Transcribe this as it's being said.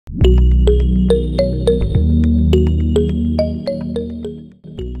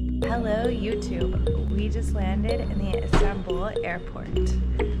Hello YouTube, we just landed in the Istanbul airport.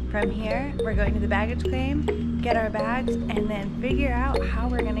 From here, we're going to the baggage claim, get our bags, and then figure out how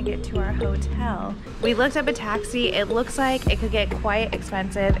we're gonna get to our hotel. We looked up a taxi. It looks like it could get quite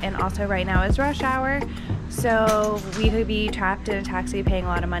expensive, and also right now is rush hour, so we could be trapped in a taxi paying a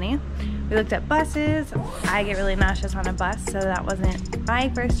lot of money. We looked at buses. I get really nauseous on a bus, so that wasn't my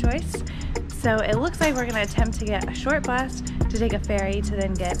first choice. So it looks like we're gonna attempt to get a short bus to take a ferry to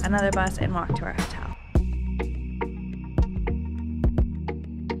then get another bus and walk to our hotel.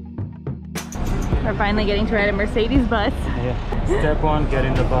 We're finally getting to ride a Mercedes bus. Yeah. Step one, get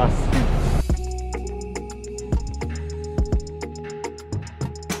in the bus.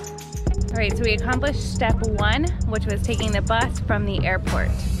 All right, so we accomplished step one, which was taking the bus from the airport.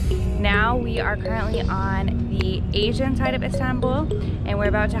 Now we are currently on the Asian side of Istanbul, and we're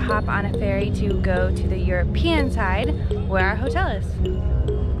about to hop on a ferry to go to the European side where our hotel is.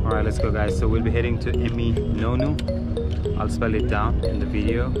 All right, let's go guys. So we'll be heading to Eminönü. I'll spell it down in the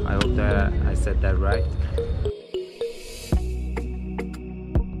video. I hope that I said that right.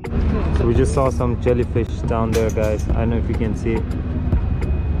 So we just saw some jellyfish down there, guys. I don't know if you can see.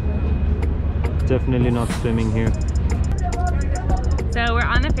 Definitely not swimming here. So we're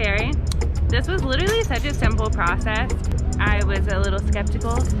on the ferry. This was literally such a simple process. I was a little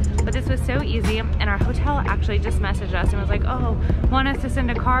skeptical, but this was so easy, and our hotel actually just messaged us and was like, oh, want us to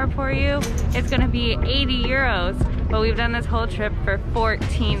send a car for you? It's gonna be 80 euros, but we've done this whole trip for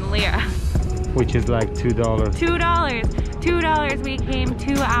 14 lira. Which is like $2. $2, we came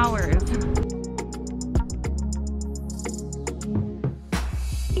 2 hours.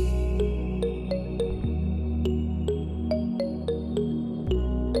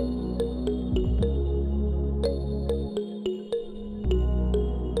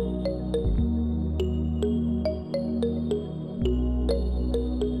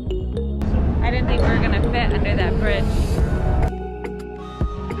 I didn't think we were gonna fit under that bridge.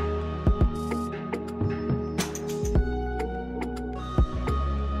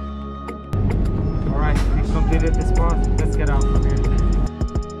 Alright, we completed this part. Let's get out from here.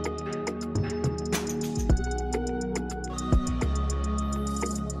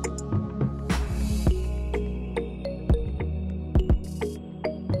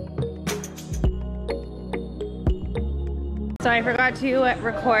 So I forgot to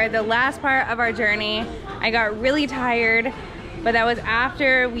record the last part of our journey. I got really tired, but that was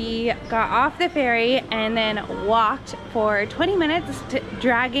after we got off the ferry and then walked for 20 minutes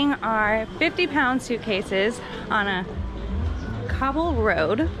dragging our 50-pound suitcases on a cobble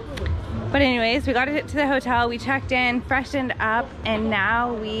road. But anyways, we got it to the hotel, we checked in, freshened up, and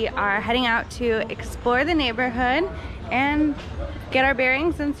now we are heading out to explore the neighborhood and get our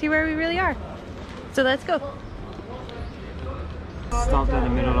bearings and see where we really are. So let's go. Stopped in the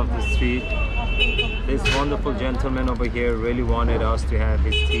middle of the street. This wonderful gentleman over here really wanted us to have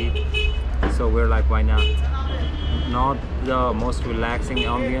his tea, so we're like, why not? Not the most relaxing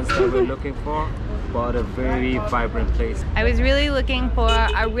ambience that we're looking for, but a very vibrant place. I was really looking for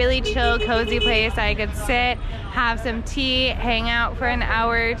a really chill, cozy place I could sit, have some tea, hang out for an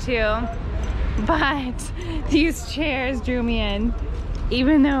hour or two, but these chairs drew me in,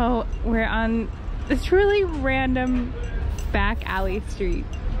 even though we're on this really random back alley street.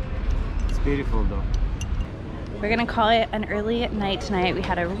 It's beautiful though. We're gonna call it an early night tonight. We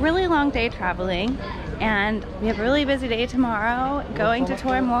had a really long day traveling, and we have a really busy day tomorrow going to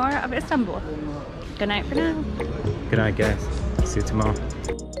tour more of Istanbul. Good night for now. Good night guys. See you tomorrow.